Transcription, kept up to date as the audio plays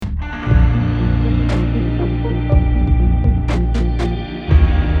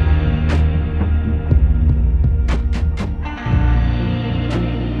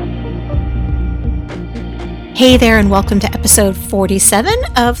Hey there, and welcome to episode 47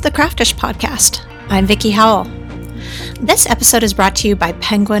 of the Craftish Podcast. I'm Vicki Howell. This episode is brought to you by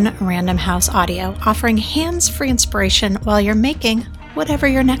Penguin Random House Audio, offering hands-free inspiration while you're making whatever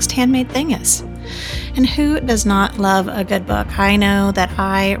your next handmade thing is. And who does not love a good book? I know that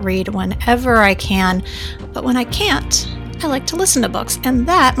I read whenever I can, but when I can't, I like to listen to books. And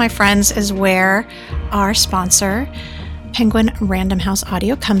that, my friends, is where our sponsor, Penguin Random House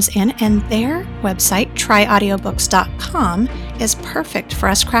Audio, comes in, and their website, tryaudiobooks.com, is perfect for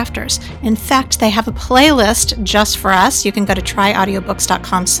us crafters. In fact, they have a playlist just for us. You can go to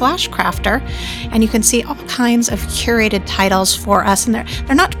tryaudiobooks.com/crafter, and you can see all kinds of curated titles for us. And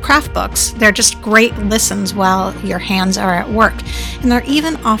they're not craft books. They're just great listens while your hands are at work. And they're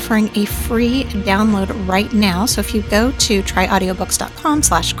even offering a free download right now. So if you go to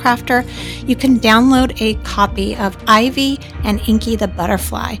tryaudiobooks.com/crafter, you can download a copy of Ivy and Inky the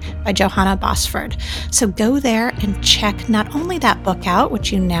Butterfly by Johanna Bosford. So go there and check not only that book out,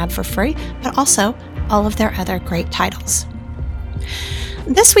 which you nab for free, but also all of their other great titles.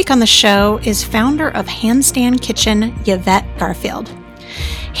 This week on the show is founder of Handstand Kitchen, Yvette Garfield.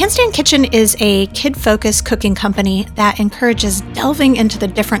 Handstand Kitchen is a kid-focused cooking company that encourages delving into the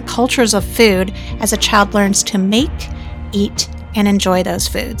different cultures of food as a child learns to make, eat, and enjoy those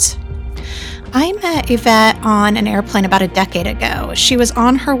foods. I met Yvette on an airplane about a decade ago. She was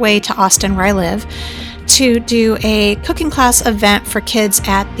on her way to Austin, where I live, to do a cooking class event for kids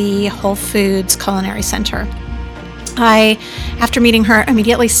at the Whole Foods Culinary Center. I, after meeting her,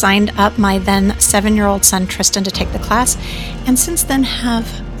 immediately signed up my then 7-year-old son, Tristan, to take the class, and since then have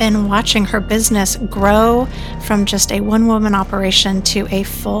been watching her business grow from just a one-woman operation to a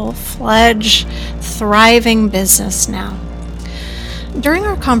full-fledged, thriving business now. During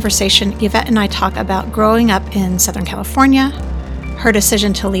our conversation, Yvette and I talk about growing up in Southern California, her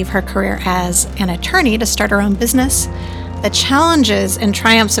decision to leave her career as an attorney to start her own business, the challenges and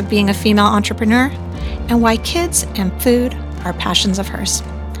triumphs of being a female entrepreneur, and why kids and food are passions of hers.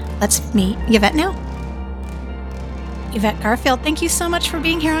 Let's meet Yvette now. Yvette Garfield, thank you so much for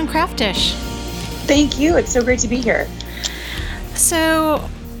being here on Craftish. Thank you. It's so great to be here. So,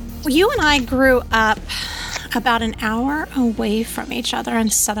 you and I grew up about an hour away from each other in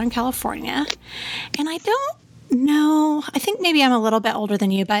Southern California, and I don't know, I think maybe I'm a little bit older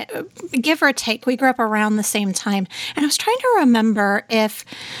than you, but give or take, we grew up around the same time. And I was trying to remember if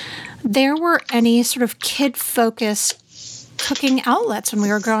there were any sort of kid-focused cooking outlets when we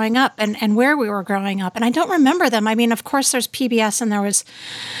were growing up and where we were growing up. And I don't remember them. I mean, of course, there's PBS and there was,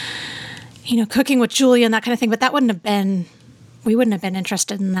 Cooking with Julia and that kind of thing, but that we wouldn't have been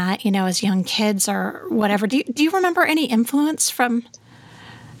interested in that, as young kids or whatever. Do you remember any influence from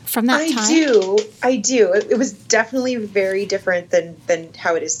that time? I do. It was definitely very different than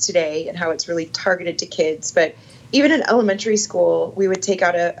how it is today and how it's really targeted to kids. But even in elementary school, we would take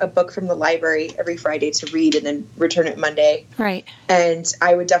out a book from the library every Friday to read and then return it Monday. Right. And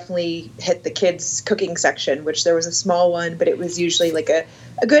I would definitely hit the kids' cooking section, which there was a small one, but it was usually like a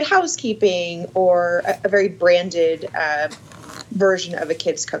Good Housekeeping or a very branded version of a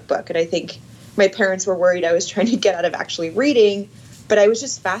kid's cookbook. And I think my parents were worried I was trying to get out of actually reading, but I was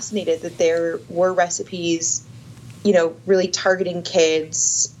just fascinated that there were recipes, really targeting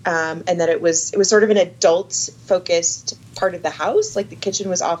kids, and that it was sort of an adult-focused part of the house. Like the kitchen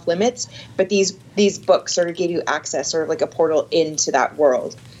was off limits, but these books sort of gave you access, sort of like a portal into that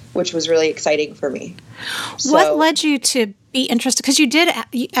world, which was really exciting for me. What led you to be interested? Because you did,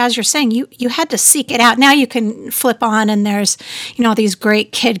 as you're saying, you had to seek it out. Now you can flip on and there's, all these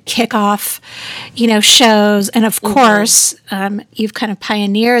great kid kickoff, shows. And of course, you've kind of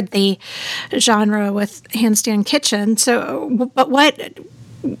pioneered the genre with Handstand Kitchen. So, but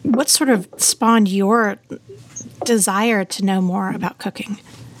what sort of spawned your desire to know more about cooking?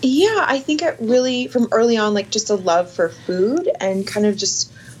 Yeah, I think it really, from early on, like just a love for food and kind of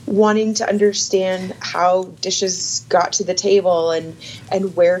just wanting to understand how dishes got to the table and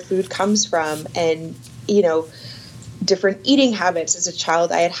where food comes from and, different eating habits. As a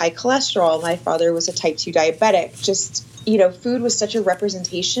child, I had high cholesterol. My father was a type 2 diabetic. Just, food was such a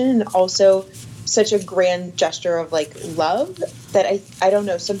representation and also such a grand gesture of like love that I don't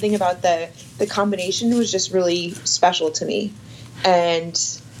know, something about the combination was just really special to me. And,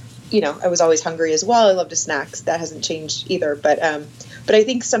 I was always hungry as well. I loved snacks. That hasn't changed either. But I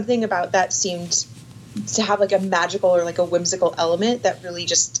think something about that seemed to have like a magical or like a whimsical element that really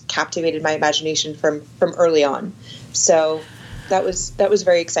just captivated my imagination from early on. So that was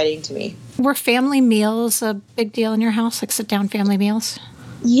very exciting to me. Were family meals a big deal in your house, like sit-down family meals?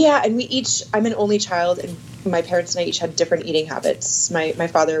 Yeah, and I'm an only child, and my parents and I each had different eating habits. My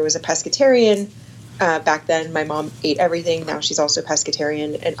father was a pescatarian, Back then, my mom ate everything. Now she's also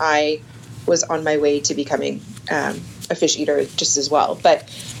pescatarian, and I was on my way to becoming a fish eater just as well. But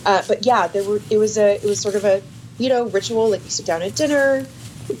yeah, it was sort of a, ritual. Like, we sit down at dinner.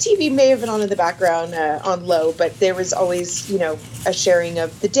 The TV may have been on in the background on low, but there was always, a sharing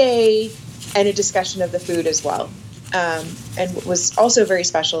of the day and a discussion of the food as well. And what was also very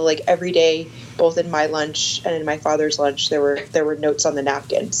special, like, every day, both in my lunch and in my father's lunch, there were notes on the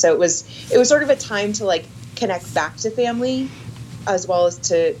napkin. So it was sort of a time to, like, connect back to family, as well as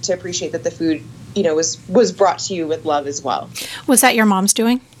to appreciate that the food, was brought to you with love as well. Was that your mom's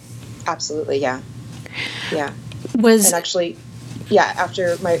doing? Absolutely, yeah. Yeah. And actually, yeah,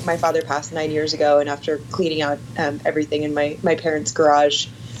 after my father passed 9 years ago, and after cleaning out everything in my parents' garage,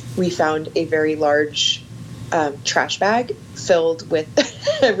 we found a very large trash bag filled with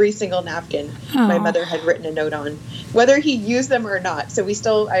every single napkin my mother had written a note on, whether he used them or not. So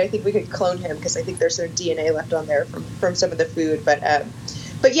I think we could clone him, because I think there's some DNA left on there from some of the food. But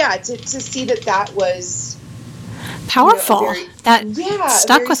yeah, to see that was powerful.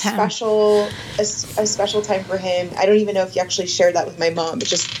 Stuck with him. A special time for him. I don't even know if he actually shared that with my mom. But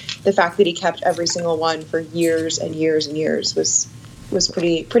just the fact that he kept every single one for years and years and years was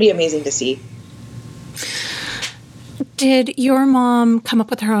pretty amazing to see. Did your mom come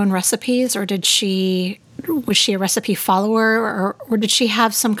up with her own recipes, or was she a recipe follower, or did she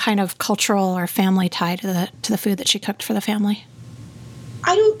have some kind of cultural or family tie to the food that she cooked for the family?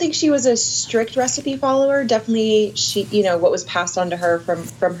 I don't think she was a strict recipe follower. Definitely, she, what was passed on to her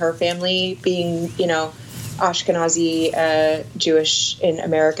from her family, being, Ashkenazi, Jewish in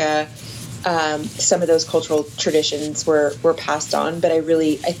America. Some of those cultural traditions were passed on, but I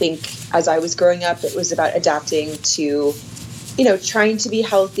think as I was growing up, it was about adapting to, trying to be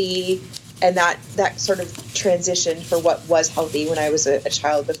healthy, and that sort of transition for what was healthy when I was a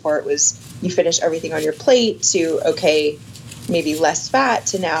child. Before, it was you finish everything on your plate, to, okay, maybe less fat,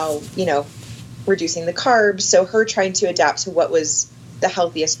 to now, reducing the carbs. So her trying to adapt to what was the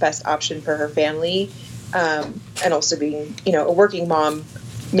healthiest, best option for her family, and also being, a working mom,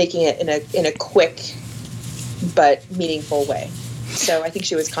 making it in a quick but meaningful way. So I think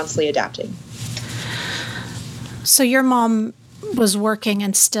she was constantly adapting. So your mom was working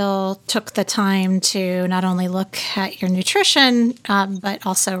and still took the time to not only look at your nutrition, but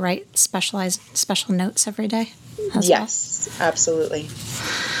also write special notes every day? Yes, absolutely.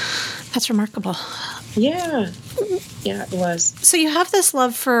 That's remarkable. Yeah. Yeah, it was. So you have this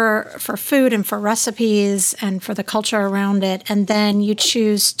love for food and for recipes and for the culture around it, and then you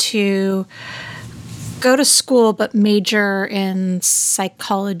choose to go to school but major in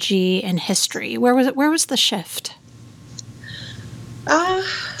psychology and history. Where was the shift? I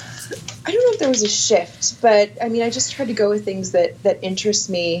don't know if there was a shift, but I mean, I just tried to go with things that interest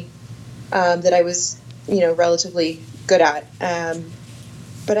me, that I was, relatively good at.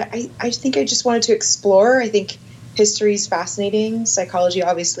 But I think I just wanted to explore. I think history is fascinating. Psychology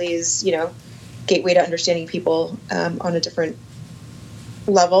obviously is, gateway to understanding people on a different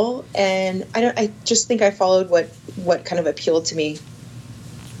level. And I just think I followed what kind of appealed to me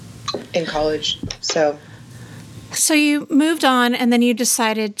in college. So you moved on, and then you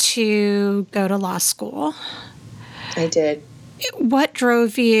decided to go to law school. I did. What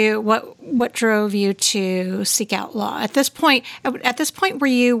drove you? What drove you to seek out law? At this point, were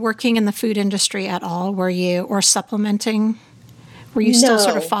you working in the food industry at all? Were you, or supplementing? Were you still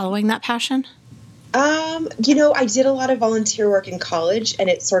sort of following that passion? I did a lot of volunteer work in college, and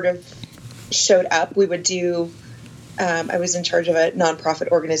it sort of showed up. We would do. I was in charge of a nonprofit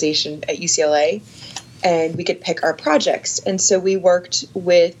organization at UCLA, and we could pick our projects. And so we worked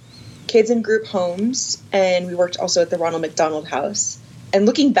with kids in group homes, and we worked also at the Ronald McDonald House. And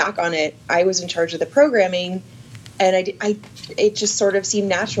looking back on it, I was in charge of the programming, and it just sort of seemed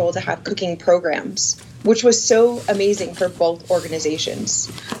natural to have cooking programs, which was so amazing for both organizations,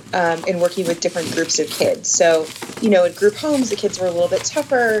 in working with different groups of kids. So, in group homes, the kids were a little bit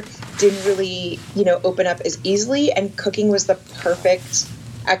tougher, didn't really, open up as easily, and cooking was the perfect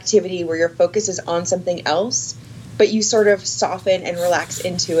activity where your focus is on something else, but you sort of soften and relax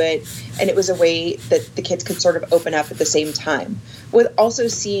into it. And it was a way that the kids could sort of open up at the same time, with also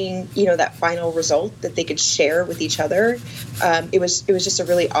seeing, that final result that they could share with each other. It was just a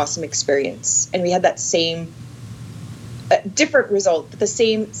really awesome experience. And we had that same different result, but the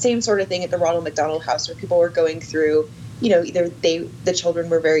same sort of thing at the Ronald McDonald House, where people were going through, either the children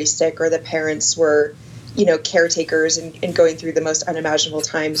were very sick, or the parents were, caretakers and going through the most unimaginable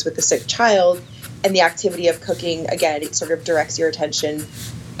times with the sick child. And the activity of cooking, again, it sort of directs your attention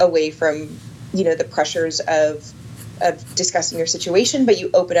away from, the pressures of of discussing your situation, but you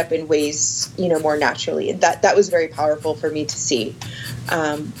open up in ways, more naturally. And that was very powerful for me to see.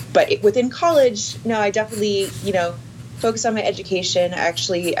 But within college, no, I definitely, focused on my education. I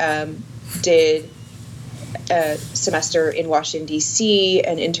actually did a semester in Washington, D.C.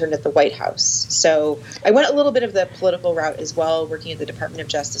 and interned at the White House. So I went a little bit of the political route as well, working at the Department of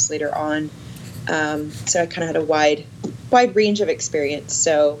Justice later on. So I kind of had a wide range of experience.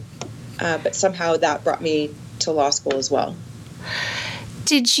 So, but somehow that brought me to law school as well.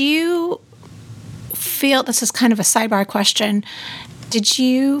 Did you feel, this is kind of a sidebar question, did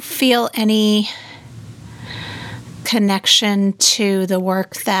you feel any connection to the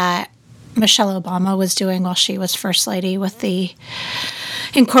work that Michelle Obama was doing while she was First Lady with the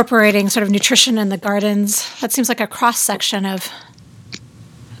incorporating sort of nutrition in the gardens? That seems like a cross-section of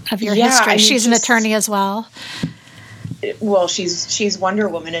your history. She's an attorney as well. Well, she's Wonder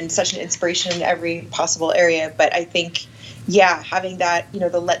Woman and such an inspiration in every possible area. But I think, having that,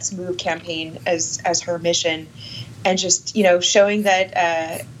 the Let's Move campaign as her mission, and just, showing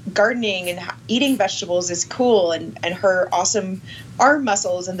that gardening and eating vegetables is cool, and her awesome arm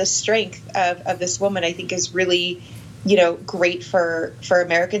muscles and the strength of this woman, I think is really, great for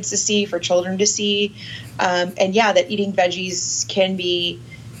Americans to see, for children to see. And that eating veggies can be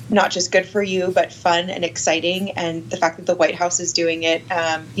not just good for you, but fun and exciting. And the fact that the White House is doing it,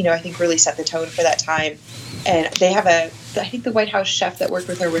 I think really set the tone for that time. And they have I think the White House chef that worked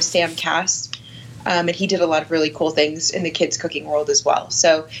with her was Sam Cass. And he did a lot of really cool things in the kids cooking world as well.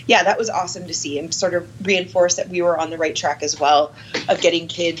 So that was awesome to see, and sort of reinforce that we were on the right track as well of getting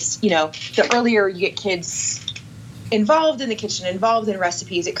kids, the earlier you get kids involved in the kitchen, involved in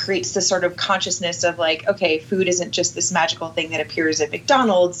recipes, it creates this sort of consciousness of like, okay, food isn't just this magical thing that appears at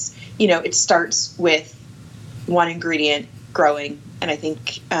McDonald's. It starts with one ingredient growing. And I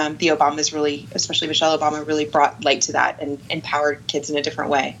think the Obamas really, especially Michelle Obama, really brought light to that and empowered kids in a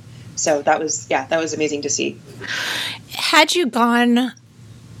different way. So that was amazing to see. Had you gone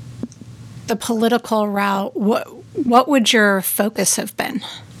the political route, what would your focus have been?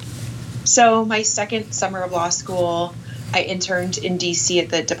 So my second summer of law school, I interned in D.C. at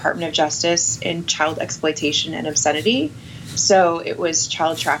the Department of Justice in child exploitation and obscenity. So it was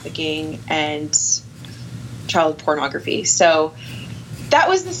child trafficking and child pornography. So that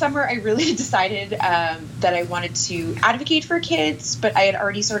was the summer I really decided that I wanted to advocate for kids, but I had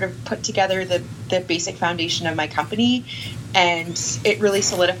already sort of put together the basic foundation of my company, and it really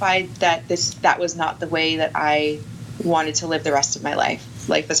solidified that that was not the way that I wanted to live the rest of my life.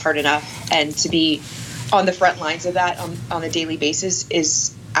 Life was hard enough, and to be on the front lines of that on a daily basis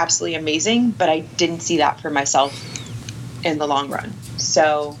is absolutely amazing, but I didn't see that for myself in the long run.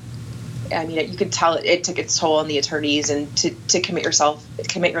 So I mean, you could tell it took its toll on the attorneys, and to commit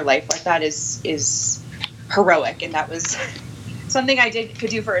your life like that is heroic. And that was something I could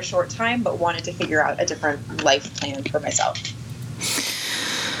do for a short time, but wanted to figure out a different life plan for myself.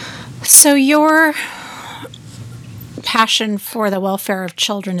 So your passion for the welfare of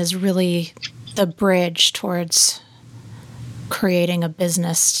children is really the bridge towards creating a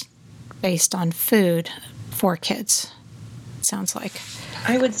business based on food for kids, it sounds like.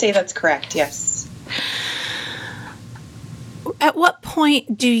 I would say that's correct, yes. At what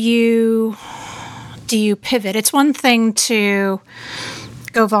point do you pivot? It's one thing to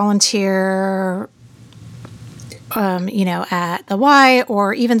go volunteer, at the Y,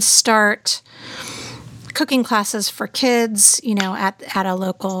 or even start cooking classes for kids, at a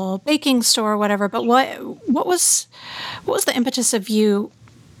local baking store or whatever. But what was the impetus of you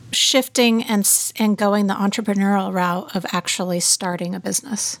shifting and going the entrepreneurial route of actually starting a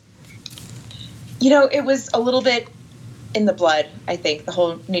business? It was a little bit in the blood, I think, the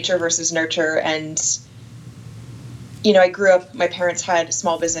whole nature versus nurture. And, I grew up, my parents had a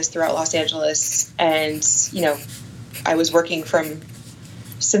small business throughout Los Angeles, and, I was working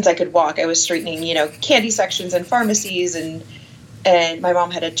since I could walk. I was straightening, candy sections and pharmacies, and my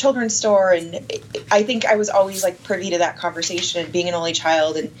mom had a children's store, and I think I was always like privy to that conversation, and being an only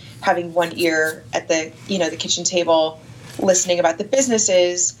child and having one ear at the kitchen table, listening about the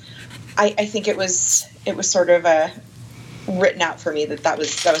businesses. I think it was sort of written out for me that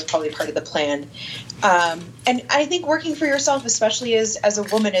was probably part of the plan. And I think working for yourself, especially as a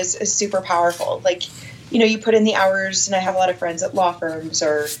woman, is super powerful. Like, you put in the hours, and I have a lot of friends at law firms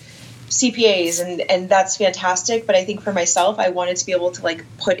or CPAs, and that's fantastic. But I think for myself, I wanted to be able to like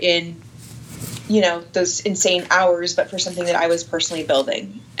put in, those insane hours, but for something that I was personally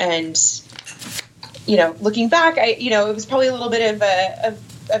building. And, looking back, it was probably a little bit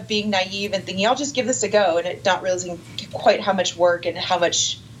of being naive and thinking, I'll just give this a go, and not realizing quite how much work and how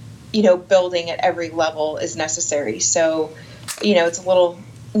much, building at every level is necessary. So, it's a little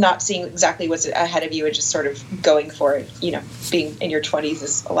not seeing exactly what's ahead of you and just sort of going for it. Being in your 20s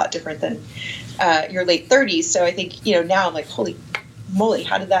is a lot different than your late 30s. So I think, now I'm like, holy moly,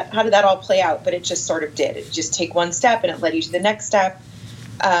 how did that all play out? But it just sort of did. It just take one step and it led you to the next step.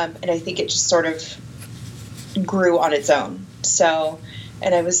 And I think it just sort of grew on its own. So,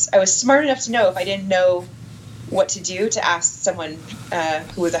 and I was smart enough to know if I didn't know what to do, to ask someone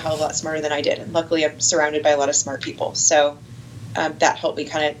who was a hell of a lot smarter than I did. And luckily I'm surrounded by a lot of smart people. So that helped me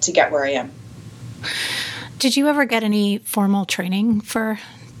kind of to get where I am. Did you ever get any formal training to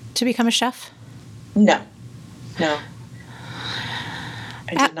become a chef? No, I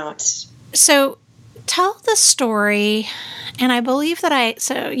did not. So tell the story. And I believe that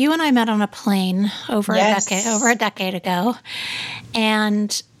so you and I met on a plane over a decade ago.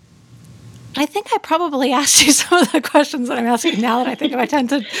 And I think I probably asked you some of the questions that I'm asking now that I think of. I tend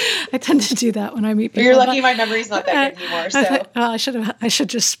to do that when I meet people. You're lucky my memory's not that good anymore. So I should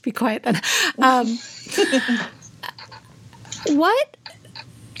just be quiet then.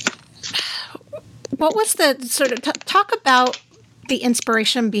 What was the sort of talk about the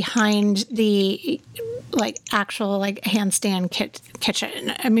inspiration behind the actual handstand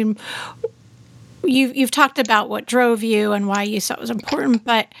kitchen? I mean, you've talked about what drove you and why you thought it was important,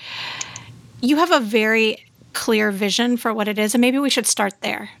 but you have a very clear vision for what it is, and maybe we should start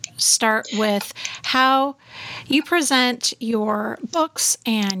there. Start with how you present your books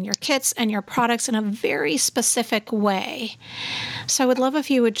and your kits and your products in a very specific way. So I would love if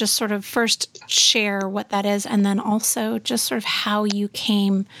you would just sort of first share what that is, and then also just sort of how you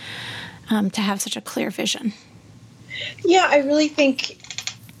came to have such a clear vision. Yeah, I really think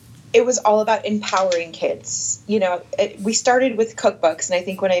it was all about empowering kids. We started with cookbooks, and I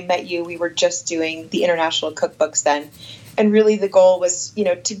think when I met you, we were just doing the international cookbooks then. And really the goal was,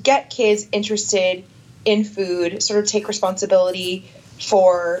 to get kids interested in food, sort of take responsibility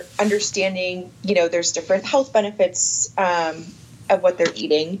for understanding, there's different health benefits of what they're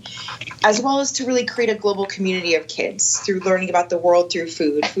eating, as well as to really create a global community of kids through learning about the world through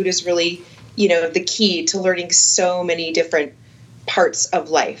food. Food is really, the key to learning so many different parts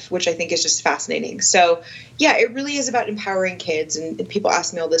of life, which I think is just fascinating. So yeah, it really is about empowering kids. And people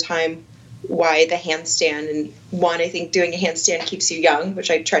ask me all the time why the handstand. And one, I think doing a handstand keeps you young,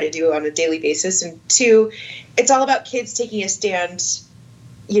 which I try to do on a daily basis. And two, it's all about kids taking a stand,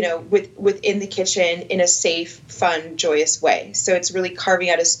 within the kitchen in a safe, fun, joyous way. So it's really carving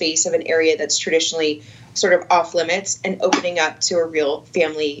out a space of an area that's traditionally sort of off limits and opening up to a real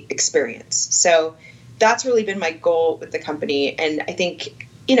family experience. So that's really been my goal with the company. And I think,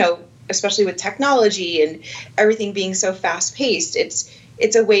 especially with technology and everything being so fast paced,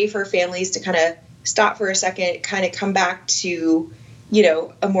 it's a way for families to kind of stop for a second, kind of come back to,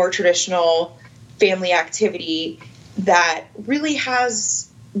 a more traditional family activity that really has,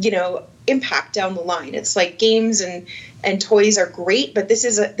 impact down the line. It's like games and toys are great, but this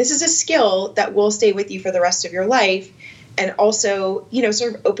is a skill that will stay with you for the rest of your life. And also,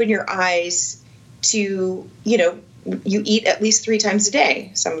 sort of open your eyes to, you eat at least 3 times a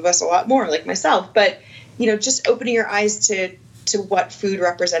day. Some of us a lot more, like myself, but, just opening your eyes to what food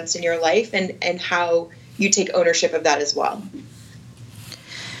represents in your life and how you take ownership of that as well.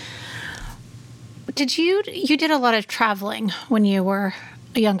 You did a lot of traveling when you were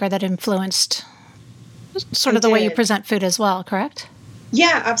younger that influenced sort of the way you present food as well, correct?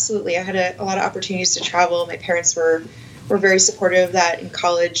 Yeah, absolutely. I had a lot of opportunities to travel. My parents were very supportive of that in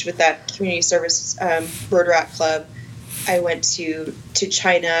college with that community service Rotary Club. I went to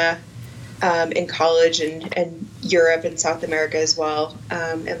China in college and Europe and South America as well,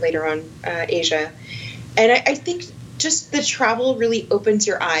 and later on Asia. And I think just the travel really opens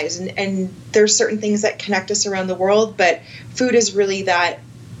your eyes, and there's certain things that connect us around the world, but food is really that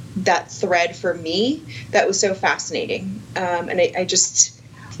thread for me that was so fascinating. And I just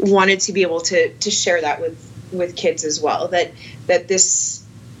wanted to be able to share that with kids as well, that this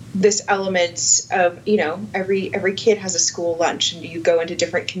element of, every kid has a school lunch, and you go into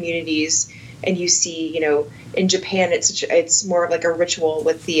different communities and you see, in Japan, it's more of like a ritual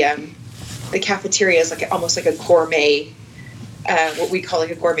with the cafeteria is almost like a gourmet, what we call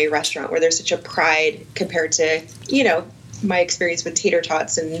like a gourmet restaurant, where there's such a pride compared to, my experience with tater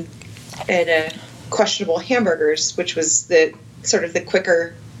tots and questionable hamburgers, which was the sort of the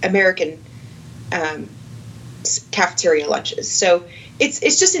quicker American cafeteria lunches. So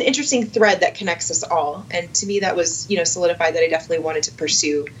it's just an interesting thread that connects us all. And to me, that was, solidified that I definitely wanted to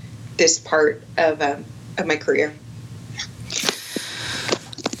pursue this part of my career.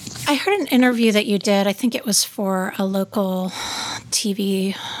 I heard an interview that you did. I think it was for a local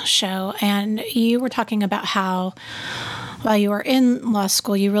TV show, and you were talking about how while you were in law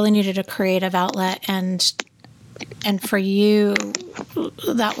school, you really needed a creative outlet, and for you,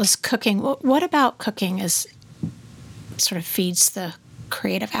 that was cooking. What about cooking is sort of feeds the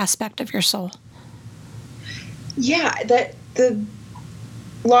creative aspect of your soul? Yeah, that the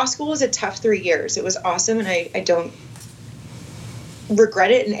law school was a tough 3 years. It was awesome, and I don't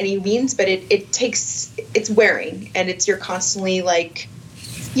regret it in any means, but it's wearing, and you're constantly like,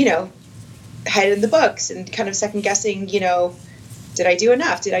 head in the books and kind of second guessing, did I do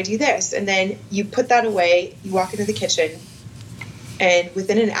enough? Did I do this? And then you put that away, you walk into the kitchen, and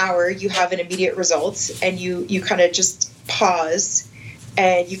within an hour you have an immediate result, and you kind of just pause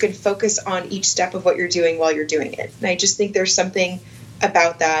and you can focus on each step of what you're doing while you're doing it. And I just think there's something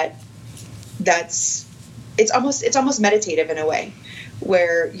about it's almost meditative in a way,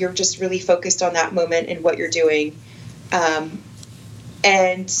 where you're just really focused on that moment and what you're doing.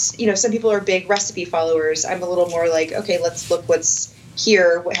 And, some people are big recipe followers. I'm a little more like, okay, let's look what's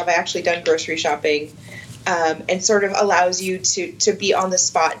here. Have I actually done grocery shopping? And sort of allows you to be on the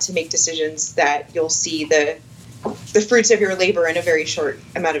spot to make decisions that you'll see the fruits of your labor in a very short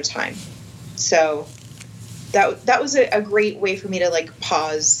amount of time. So that was a great way for me to like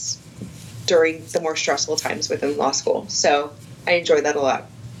pause during the more stressful times within law school. So I enjoyed that a lot.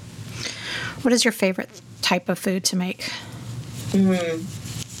 What is your favorite type of food to make? A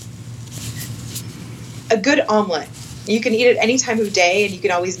good omelet. You can eat it any time of day, and you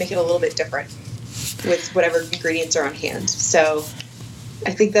can always make it a little bit different with whatever ingredients are on hand. So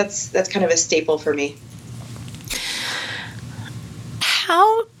I think that's kind of a staple for me.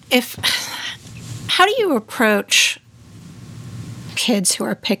 How do you approach kids who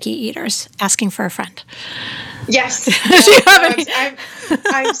are picky eaters asking for a friend? Yes.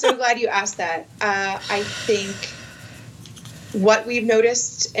 I'm so glad you asked that. I think what we've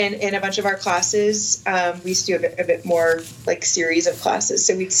noticed in a bunch of our classes, we used to do a bit more like series of classes.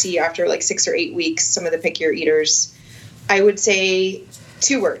 So we'd see after like 6 or 8 weeks, some of the pickier eaters. I would say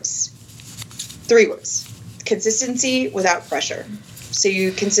 3 words: consistency without pressure. So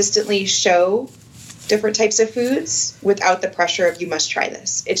you consistently show different types of foods without the pressure of you must try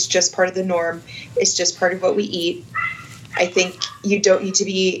this. It's just part of the norm. It's just part of what we eat. I think you don't need to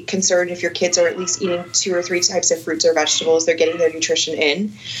be concerned if your kids are at least eating 2 or 3 types of fruits or vegetables. They're getting their nutrition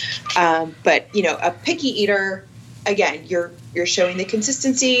in. But, a picky eater, again, you're showing the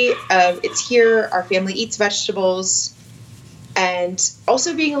consistency of it's here. Our family eats vegetables. And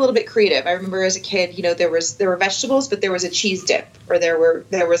also being a little bit creative. I remember as a kid, there were vegetables, but there was a cheese dip, or there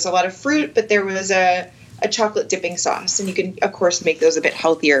was a lot of fruit, but there was a chocolate dipping sauce. And you can, of course, make those a bit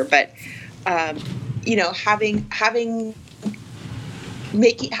healthier. But,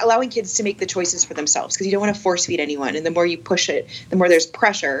 allowing kids to make the choices for themselves, because you don't want to force feed anyone. And the more you push it, the more there's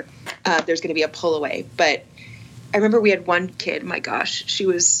pressure. There's going to be a pull away. But I remember we had one kid, my gosh, she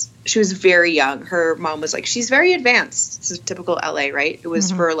was very young. Her mom was like, she's very advanced. This is typical LA, right? It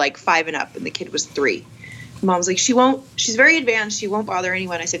was for like 5 and up, and the kid was 3. Mom was like, she's very advanced. She won't bother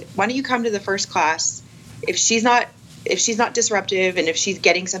anyone. I said, why don't you come to the first class? If she's not disruptive, and if she's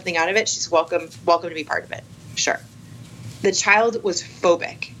getting something out of it, she's welcome to be part of it. Sure. The child was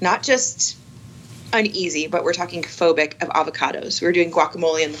phobic, not just uneasy, but we're talking phobic of avocados. We were doing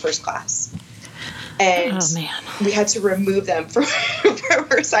guacamole in the first class. And we had to remove them from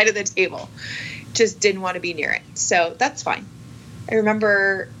her side of the table. Just didn't want to be near it. So that's fine. I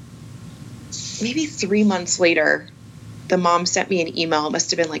remember maybe 3 months later, the mom sent me an email. It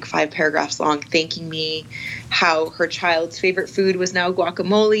must have been like 5 paragraphs long, thanking me how her child's favorite food was now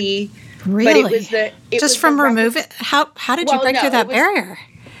guacamole. Really? But how did you break through that barrier?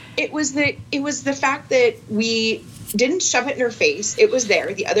 It was the fact that we didn't shove it in her face. It was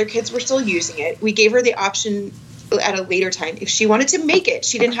there. The other kids were still using it. We gave her the option at a later time. If she wanted to make it,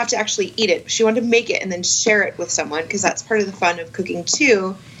 she didn't have to actually eat it. She wanted to make it and then share it with someone, because that's part of the fun of cooking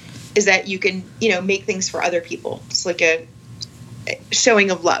too, is that you can, make things for other people. It's like a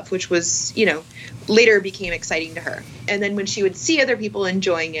showing of love, which was, later became exciting to her. And then when she would see other people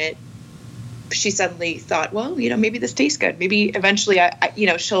enjoying it, she suddenly thought, well, maybe this tastes good. Maybe eventually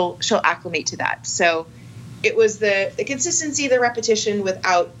she'll acclimate to that. So it was the consistency, the repetition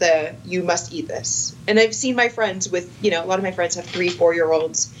without the, you must eat this. And I've seen my friends with, a lot of my friends have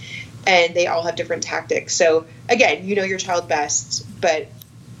 3-4-year-olds, and they all have different tactics. So again, your child best, but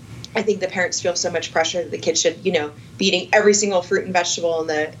I think the parents feel so much pressure that the kids should, be eating every single fruit and vegetable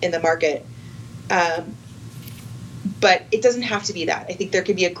in the market. But it doesn't have to be that. I think there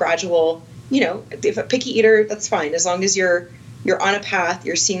could be a gradual, if a picky eater, that's fine. As long as you're on a path,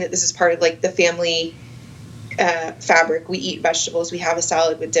 you're seeing that this is part of like the family fabric. We eat vegetables. We have a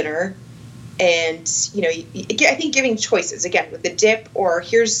salad with dinner. And, I think giving choices, again, with the dip, or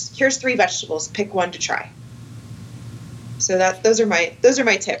here's 3 vegetables, pick one to try. So those are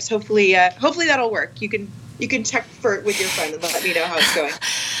my tips. Hopefully that'll work. You can check for it with your friend and let me know how it's going.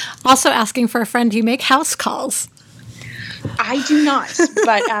 Also asking for a friend, do you make house calls? I do not,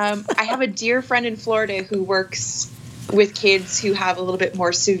 but I have a dear friend in Florida who works with kids who have a little bit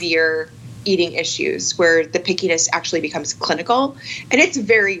more severe eating issues where the pickiness actually becomes clinical, and it's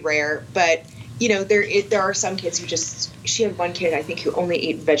very rare, but there are some kids who she had one kid, I think, who only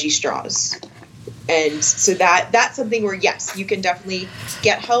ate veggie straws. And so that's something where, yes, you can definitely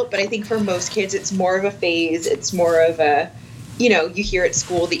get help, but I think for most kids it's more of a phase. It's more of a, you hear at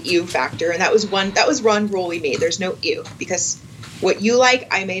school the ew factor, and that was one rule we made. There's no ew, because what you like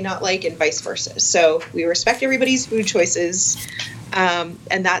I may not like, and vice versa. So we respect everybody's food choices.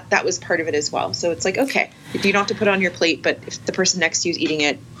 And that was part of it as well. So it's like, okay, if you don't have to put it on your plate, but if the person next to you is eating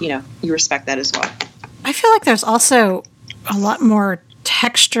it, you respect that as well. I feel like there's also a lot more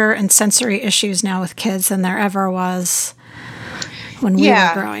texture and sensory issues now with kids than there ever was when we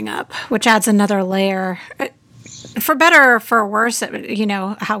were growing up, which adds another layer. For better or for worse,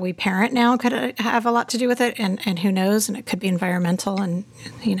 how we parent now could have a lot to do with it, and who knows, and it could be environmental, and,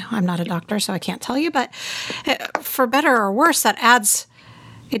 I'm not a doctor, so I can't tell you, but for better or worse,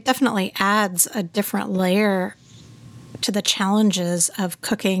 it definitely adds a different layer to the challenges of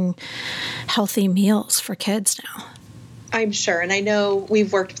cooking healthy meals for kids now. I'm sure. And I know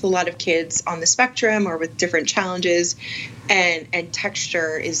we've worked with a lot of kids on the spectrum or with different challenges, and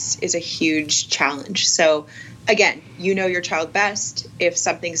texture is a huge challenge. So again, your child best. If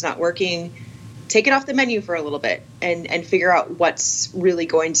something's not working, take it off the menu for a little bit and figure out what's really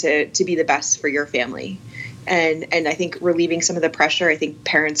going to be the best for your family. And I think relieving some of the pressure. I think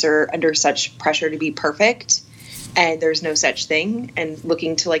parents are under such pressure to be perfect, and there's no such thing, and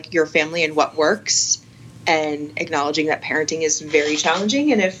looking to like your family and what works, and acknowledging that parenting is very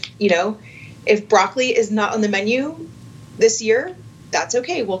challenging. And if broccoli is not on the menu this year, that's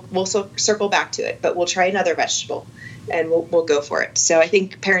okay. We'll circle back to it, but we'll try another vegetable, and we'll go for it. So I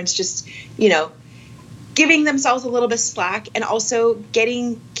think parents just, giving themselves a little bit of slack, and also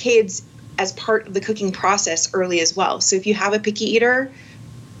getting kids as part of the cooking process early as well. So if you have a picky eater,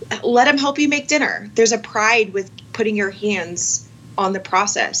 let them help you make dinner. There's a pride with putting your hands on the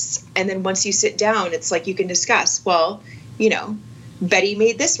process. And then once you sit down, it's like you can discuss, well, Betty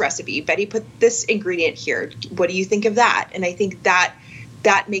made this recipe. Betty put this ingredient here. What do you think of that? And I think that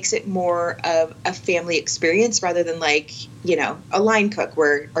makes it more of a family experience rather than like, a line cook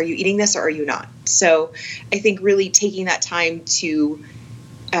where, are you eating this or are you not? So I think really taking that time to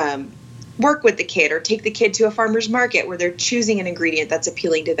work with the kid, or take the kid to a farmer's market where they're choosing an ingredient that's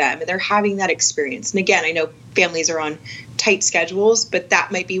appealing to them and they're having that experience. And again, I know families are on tight schedules, but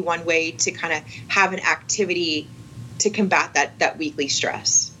that might be one way to kind of have an activity to combat that weekly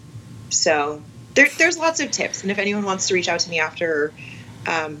stress. So there's lots of tips. And if anyone wants to reach out to me after,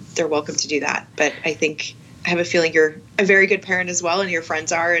 they're welcome to do that. But I have a feeling you're a very good parent as well, and your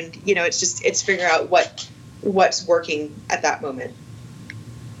friends are. And, it's figuring out what's working at that moment.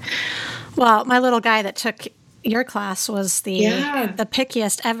 Well, my little guy that took your class was the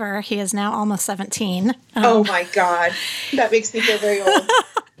pickiest ever. He is now almost 17. Oh my God. That makes me feel very old.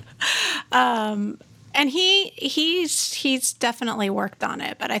 And he's definitely worked on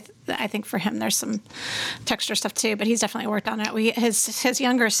it, but I think for him there's some texture stuff too, but he's definitely worked on it. His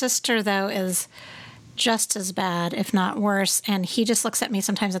younger sister though is just as bad, if not worse, and he just looks at me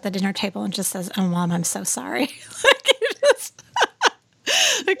sometimes at the dinner table and just says, "Oh, Mom, I'm so sorry." Funny.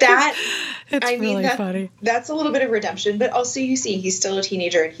 That's a little bit of redemption, but also you see he's still a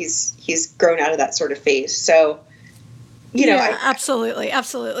teenager and he's grown out of that sort of phase. So, absolutely.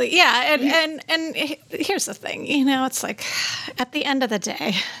 Yeah. And here's the thing, it's like at the end of the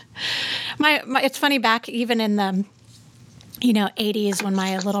day, it's funny, back even in the, 80s when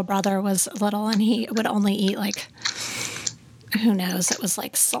my little brother was little and he would only eat like, who knows? It was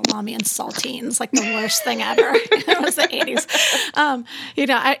like salami and saltines, like the worst thing ever. It was the 80s.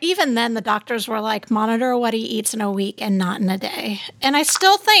 Even then the doctors were like, monitor what he eats in a week and not in a day. And I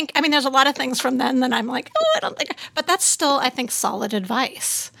still think, there's a lot of things from then that I'm like, I don't think, but that's still, I think, solid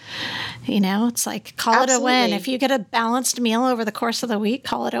advice. It's like, call Absolutely. It a win. If you get a balanced meal over the course of the week,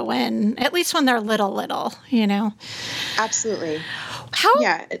 call it a win, at least when they're little, Absolutely.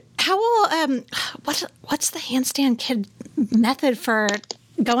 What's the handstand kid method for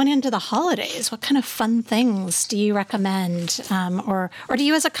going into the holidays? What kind of fun things do you recommend? Or do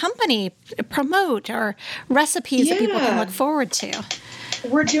you as a company promote, or recipes that people can look forward to?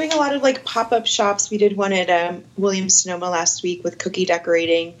 We're doing a lot of like pop-up shops. We did one at Williams-Sonoma last week with cookie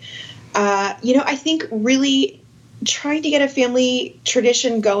decorating. I think really trying to get a family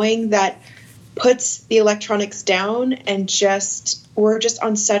tradition going that puts the electronics down and we're just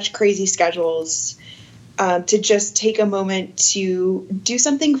on such crazy schedules, to just take a moment to do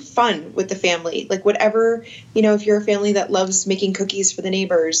something fun with the family. Like whatever, if you're a family that loves making cookies for the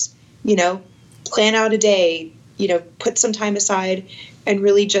neighbors, plan out a day, put some time aside and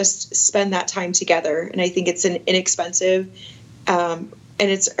really just spend that time together. And I think it's an inexpensive, and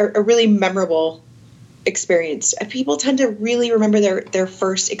it's a really memorable experience. People tend to really remember their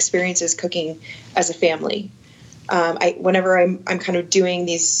first experiences cooking as a family. Whenever I'm kind of doing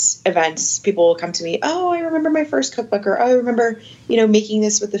these events, people will come to me, oh, I remember my first cookbook, or oh, I remember, making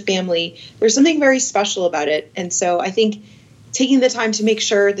this with the family. There's something very special about it. And so I think taking the time to make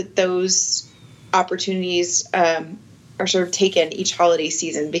sure that those opportunities are sort of taken each holiday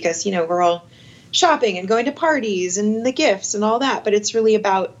season, because, we're all shopping and going to parties and the gifts and all that. But it's really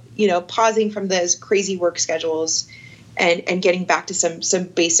about, pausing from those crazy work schedules and getting back to some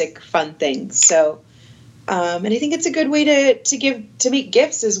basic fun things. So, and I think it's a good way to make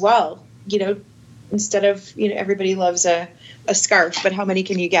gifts as well. Instead of, everybody loves a scarf, but how many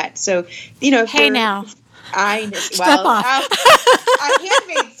can you get? So, hey now. I know. Step off. A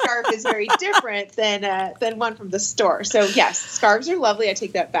handmade scarf is very different than one from the store. So yes, scarves are lovely. I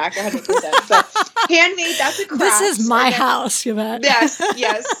take that back 100%. But handmade, that's a craft. This is my house, you bet. Yes,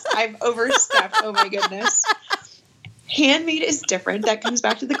 I've overstepped. Oh my goodness. Handmade is different. That comes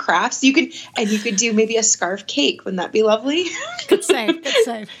back to the crafts. You could do maybe a scarf cake. Wouldn't that be lovely? Good save.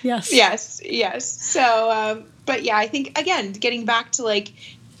 Yes. Yes. So, but yeah, I think again, getting back to like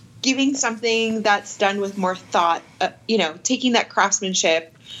giving something that's done with more thought, taking that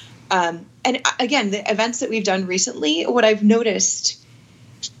craftsmanship. And again, the events that we've done recently, what I've noticed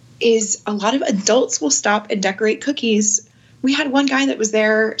is a lot of adults will stop and decorate cookies. We had one guy that was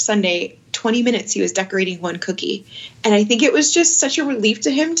there Sunday, 20 minutes, he was decorating one cookie. And I think it was just such a relief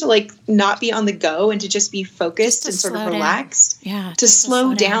to him to like not be on the go and to just be focused and sort of relaxed. Yeah. To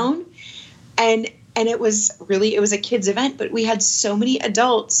slow down. And it was a kid's event, but we had so many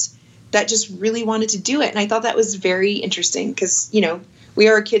adults that just really wanted to do it. And I thought that was very interesting because, we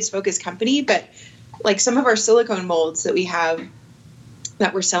are a kids focused company, but like some of our silicone molds that we have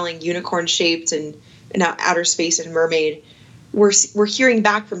that we're selling, unicorn shaped and outer space and mermaid, we're hearing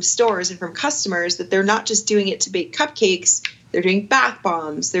back from stores and from customers that they're not just doing it to bake cupcakes, they're doing bath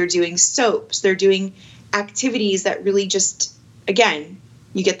bombs, they're doing soaps, they're doing activities that really just, again,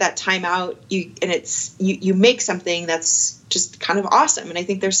 you get that time out, you make something that's just kind of awesome. And I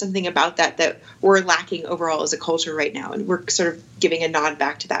think there's something about that we're lacking overall as a culture right now. And we're sort of giving a nod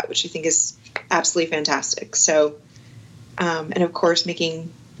back to that, which I think is absolutely fantastic. So, and of course,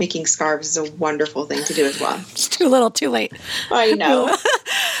 making scarves is a wonderful thing to do as well. It's too little, too late. I know.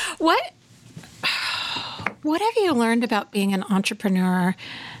 What have you learned about being an entrepreneur,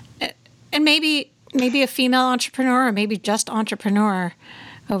 and maybe a female entrepreneur, or maybe just entrepreneur,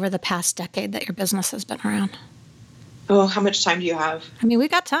 over the past decade that your business has been around? Oh, how much time do you have? I mean, we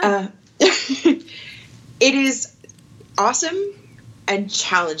got time. It is awesome and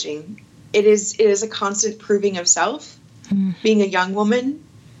challenging. It is a constant proving of self. Being a young woman,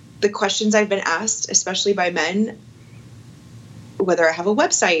 the questions I've been asked, especially by men, whether I have a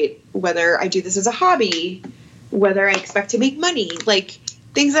website, whether I do this as a hobby, whether I expect to make money, like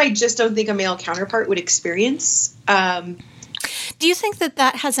things I just don't think a male counterpart would experience. Do you think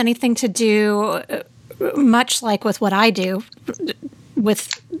that has anything to do, much like with what I do,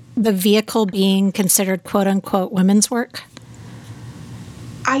 with the vehicle being considered quote unquote women's work?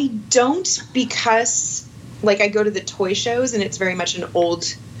 I don't, because like I go to the toy shows and it's very much an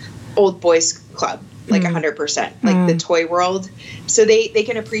old boys club, like 100%, like the toy world. So they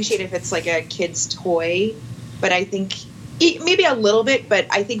can appreciate if it's like a kid's toy, but I think maybe a little bit, but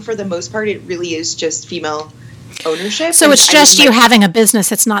I think for the most part, it really is just female ownership. So it's just you having a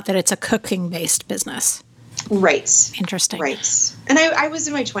business. It's not that it's a cooking based business. Right. Interesting. Right. And I was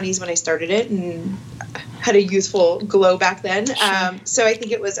in my 20s when I started it and had a youthful glow back then. Sure. So I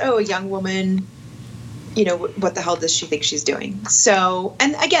think it was, a young woman, what the hell does she think she's doing? So,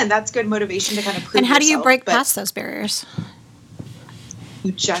 and again, that's good motivation to kind of prove And how do you yourself, break past those barriers?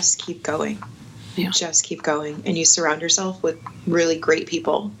 You just keep going. You Yeah. just keep going, and you surround yourself with really great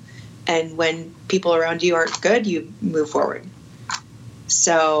people. And when people around you aren't good, you move forward.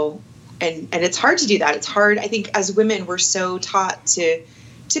 So, and it's hard to do that. It's hard. I think as women, we're so taught to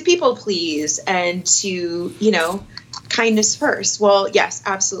people please and to, kindness first. Well, yes,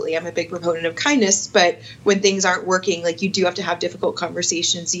 absolutely. I'm a big proponent of kindness, but when things aren't working, like, you do have to have difficult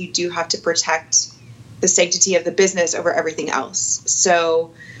conversations. You do have to protect the sanctity of the business over everything else.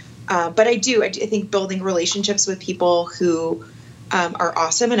 So, but I think building relationships with people who are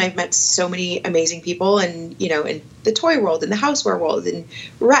awesome. And I've met so many amazing people, and, in the toy world, in the houseware world, and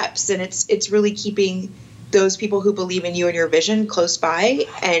reps. And it's really keeping those people who believe in you and your vision close by,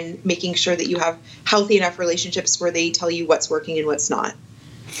 and making sure that you have healthy enough relationships where they tell you what's working and what's not.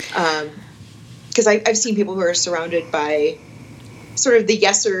 Because I've seen people who are surrounded by sort of the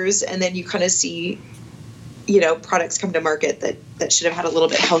yesers, and then you kind of see, products come to market that should have had a little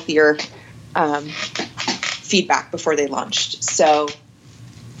bit healthier feedback before they launched. So,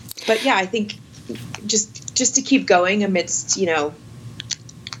 but yeah, I think just to keep going amidst,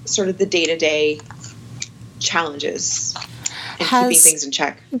 sort of the day-to-day challenges and keeping things in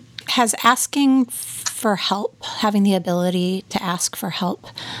check. Has asking for help, having the ability to ask for help,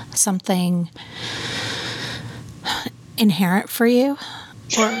 something inherent for you?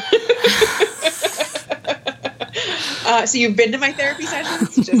 Or... so you've been to my therapy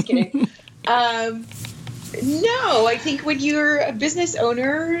sessions? Just kidding. No, I think when you're a business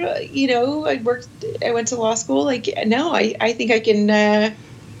owner, I went to law school. I think I can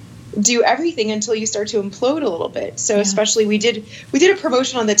do everything until you start to implode a little bit. So especially we did a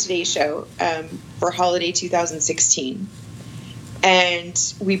promotion on the Today Show for holiday 2016,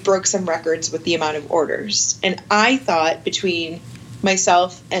 and we broke some records with the amount of orders. And I thought, between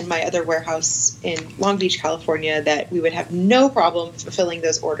myself and my other warehouse in Long Beach, California, that we would have no problem fulfilling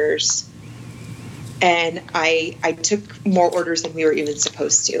those orders. And I took more orders than we were even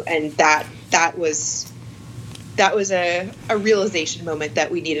supposed to. And that was a realization moment that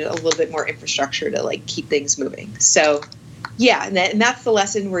we needed a little bit more infrastructure to keep things moving. So yeah, and that's the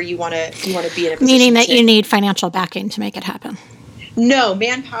lesson where you want to be in a position. Meaning that you need financial backing to make it happen. No,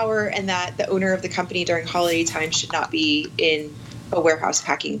 manpower, and that the owner of the company during holiday time should not be in a warehouse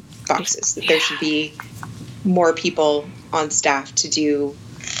packing boxes. That there should be more people on staff to do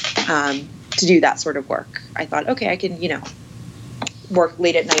that sort of work. I thought, okay, I can, work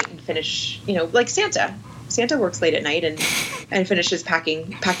late at night and finish, like Santa. Santa works late at night and finishes packing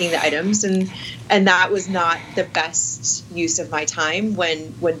the items, and that was not the best use of my time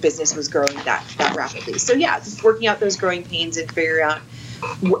when business was growing that rapidly. So yeah, just working out those growing pains and figuring out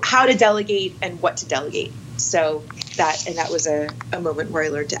how to delegate and what to delegate. So that was a moment where I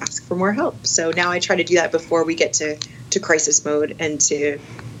learned to ask for more help. So now I try to do that before we get to crisis mode, and to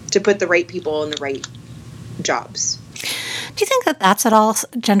put the right people in the right jobs. Do you think that that's at all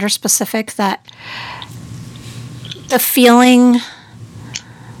gender specific, that the feeling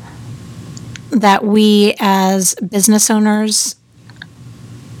that we as business owners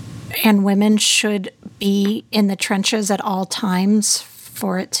and women should be in the trenches at all times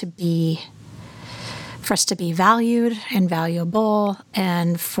for us to be valued and valuable,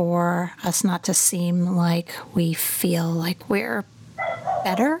 and for us not to seem like we feel like we're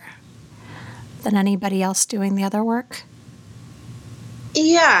better than anybody else doing the other work?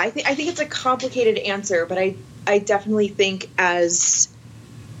 Yeah, I think it's a complicated answer, but I definitely think as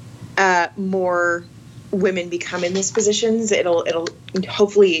more women become in these positions, it'll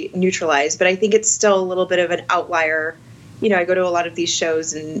hopefully neutralize. But I think it's still a little bit of an outlier. I go to a lot of these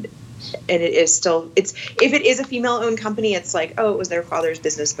shows, and it is still, if it is a female-owned company, it's like, oh, it was their father's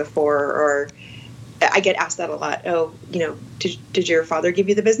business before, or I get asked that a lot. Oh, did your father give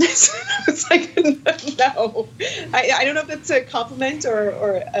you the business? It's like, no. I don't know if that's a compliment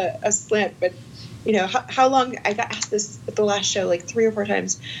or a slant, but how long, I got asked this at the last show like 3 or 4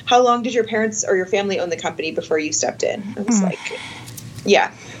 times. How long did your parents or your family own the company before you stepped in? I was like,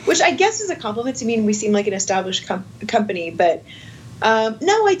 yeah, which I guess is a compliment to me, and we seem like an established company, but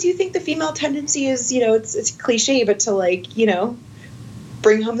no, I do think the female tendency is, it's cliche, but to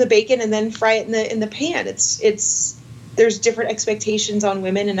bring home the bacon and then fry it in the pan. There's different expectations on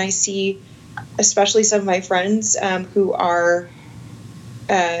women, and I see, especially some of my friends who are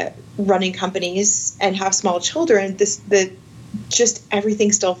running companies and have small children, just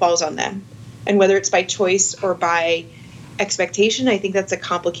everything still falls on them. And whether it's by choice or by expectation, I think that's a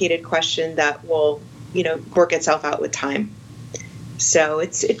complicated question that will, work itself out with time. So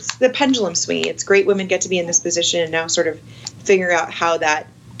it's the pendulum swinging. It's great women get to be in this position and now sort of figure out how that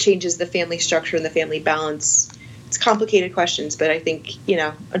changes the family structure and the family balance. It's complicated questions, but I think,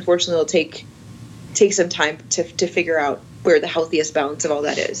 unfortunately it'll take some time to figure out where the healthiest balance of all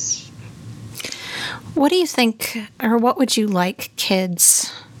that is. What do you think, or what would you like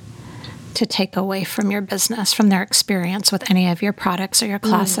kids to take away from your business, from their experience with any of your products or your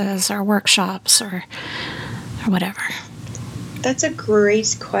classes or workshops, or or whatever? That's a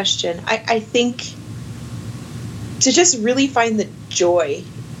great question. I think to just really find the joy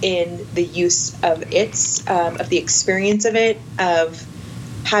in the use of the experience of it, of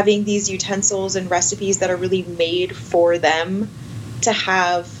having these utensils and recipes that are really made for them to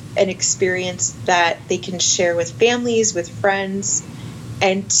have an experience that they can share with families, with friends,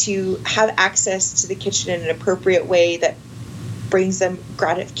 and to have access to the kitchen in an appropriate way that brings them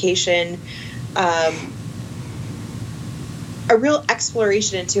gratification, a real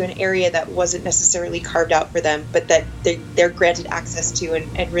exploration into an area that wasn't necessarily carved out for them, but that they're granted access to,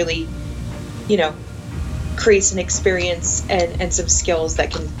 and really, creates an experience and some skills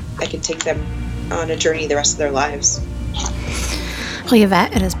that can take them on a journey the rest of their lives. Well,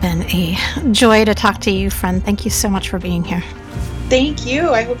 Yvette, it has been a joy to talk to you, friend. Thank you so much for being here. Thank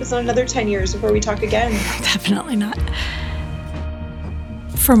you. I hope it's not another 10 years before we talk again. Definitely not.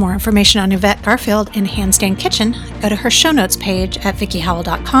 For more information on Yvette Garfield in Handstand Kitchen, go to her show notes page at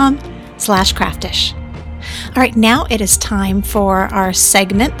VickiHowell.com/craftish. All right, now it is time for our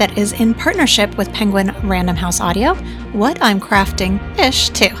segment that is in partnership with Penguin Random House Audio, What I'm Crafting-ish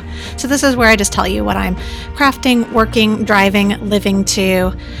To. So this is where I just tell you what I'm crafting, working, driving, living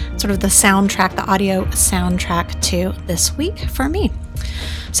to, sort of the soundtrack, the audio soundtrack to this week for me.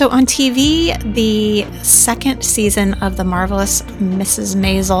 So on TV, the second season of The Marvelous Mrs.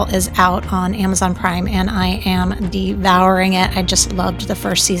 Maisel is out on Amazon Prime, and I am devouring it. I just loved the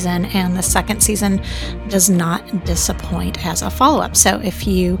first season, and the second season does not disappoint as a follow-up. So if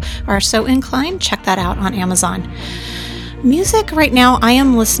you are so inclined, check that out on Amazon. Music right now, I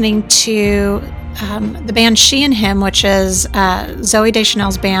am listening to the band She and Him, which is Zooey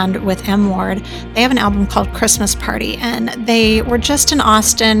Deschanel's band with M. Ward. They have an album called Christmas Party, and they were just in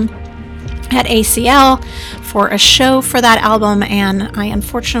Austin at ACL for a show for that album, and I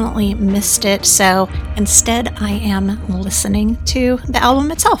unfortunately missed it, so instead I am listening to the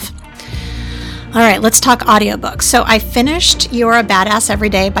album itself. All right, let's talk audiobooks. So I finished You're a Badass Every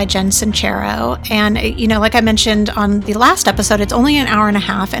Day by Jen Sincero. And, like I mentioned on the last episode, it's only an hour and a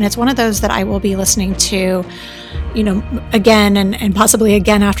half. And it's one of those that I will be listening to, again and possibly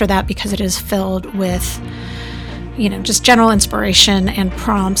again after that, because it is filled with, just general inspiration and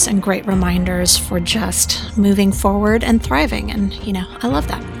prompts and great reminders for just moving forward and thriving. And, I love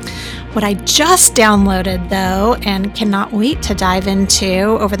that. What I just downloaded, though, and cannot wait to dive into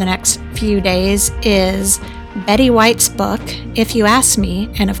over the next few days is Betty White's book, If You Ask Me,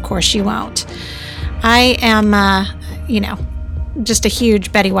 and of course you won't. I am, just a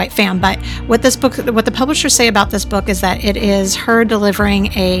huge Betty White fan, but what the publishers say about this book is that it is her delivering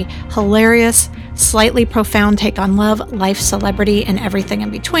a hilarious, slightly profound take on love, life, celebrity, and everything in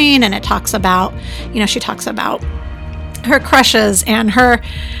between. And it talks about, she talks about her crushes and her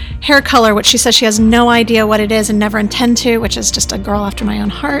hair color, which she says she has no idea what it is and never intend to, which is just a girl after my own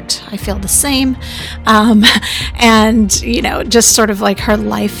heart. I feel the same. And, just sort of like her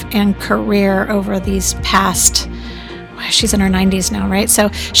life and career over these past, she's in her 90s now, right? So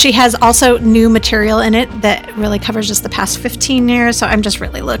she has also new material in it that really covers just the past 15 years. So I'm just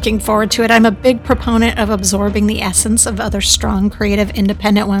really looking forward to it. I'm a big proponent of absorbing the essence of other strong, creative,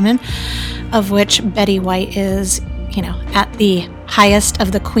 independent women, of which Betty White is, at the highest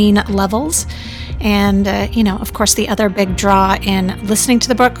of the queen levels. And, of course, the other big draw in listening to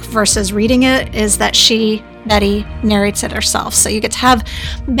the book versus reading it is that Betty, narrates it herself. So you get to have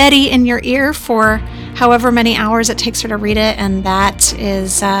Betty in your ear for however many hours it takes her to read it. And that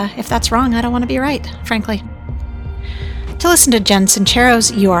is, if that's wrong, I don't want to be right, frankly. To listen to Jen Sincero's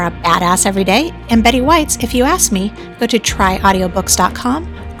You Are a Badass Every Day and Betty White's If You Ask Me, go to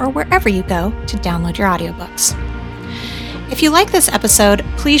tryaudiobooks.com or wherever you go to download your audiobooks. If you like this episode,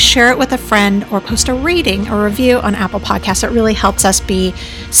 please share it with a friend or post a rating or review on Apple Podcasts. It really helps us be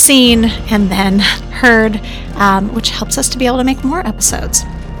seen and then heard, which helps us to be able to make more episodes.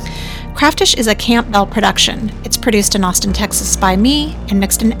 Craftish is a Camp Bell production. It's produced in Austin, Texas by me and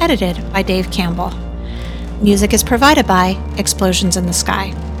mixed and edited by Dave Campbell. Music is provided by Explosions in the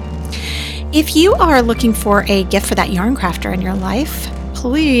Sky. If you are looking for a gift for that yarn crafter in your life,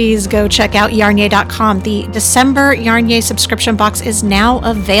 please go check out Yarnier.com. The December Yarnier subscription box is now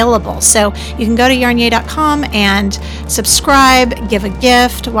available. So you can go to Yarnier.com and subscribe, give a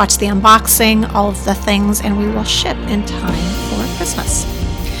gift, watch the unboxing, all of the things, and we will ship in time for Christmas.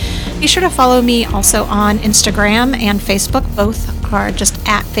 Be sure to follow me also on Instagram and Facebook. Both are just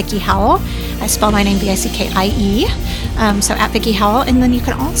at Vicki Howell. I spell my name Vickie. So at Vicki Howell. And then you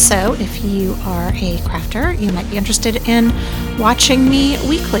can also, if you are a crafter, you might be interested in watching me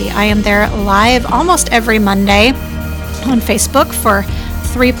weekly. I am there live almost every Monday on Facebook for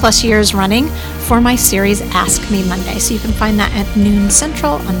 3+ years running for my series Ask Me Monday. So you can find that at noon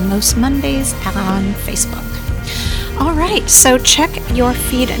Central on most Mondays on Facebook. All right, so check your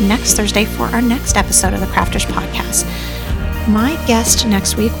feed next Thursday for our next episode of the Crafters Podcast. My guest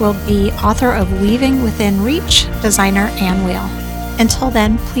next week will be author of Weaving Within Reach, designer Anne Wheel. Until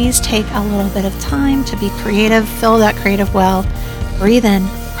then, please take a little bit of time to be creative, fill that creative well, breathe in,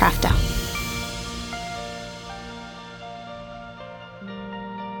 craft out.